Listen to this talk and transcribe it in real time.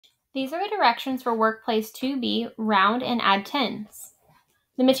These are the directions for workplace 2B, round and add tens.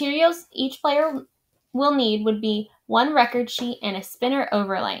 The materials each player will need would be one record sheet and a spinner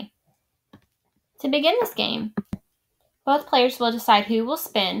overlay. To begin this game, both players will decide who will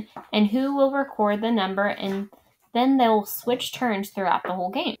spin and who will record the number, and then they'll switch turns throughout the whole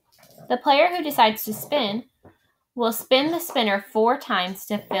game. The player who decides to spin will spin the spinner 4 times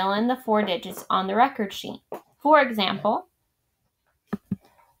to fill in the 4 digits on the record sheet. For example,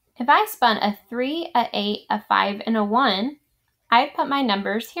 if I spun a 3, a 8, a 5, and a 1, I'd put my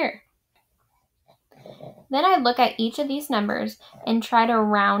numbers here. Then I'd look at each of these numbers and try to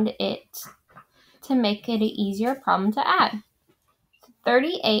round it to make it an easier problem to add.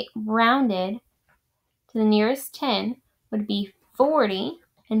 38 rounded to the nearest 10 would be 40,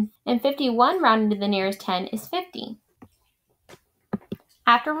 and 51 rounded to the nearest 10 is 50.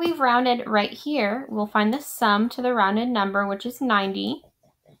 After we've rounded right here, we'll find the sum to the rounded number, which is 90,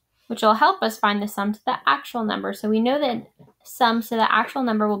 which will help us find the sum to the actual number. So we know that sums to the actual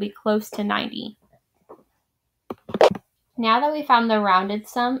number will be close to 90. Now that we found the rounded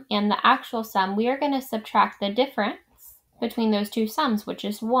sum and the actual sum, we are going to subtract the difference between those two sums, which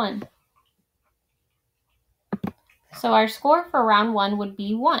is 1. So our score for round 1 would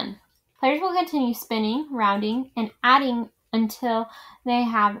be 1. Players will continue spinning, rounding, and adding until they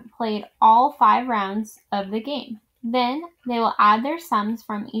have played all 5 rounds of the game. Then they will add their sums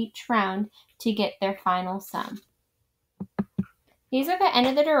from each round to get their final sum. These are the end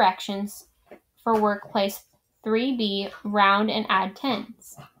of the directions for workplace 3B, round and add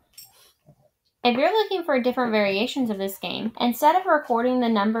tens. If you're looking for different variations of this game, instead of recording the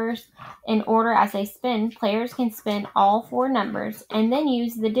numbers in order as they spin, players can spin all 4 numbers and then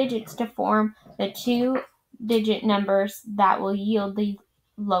use the digits to form the 2-digit numbers that will yield the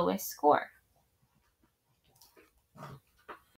lowest score.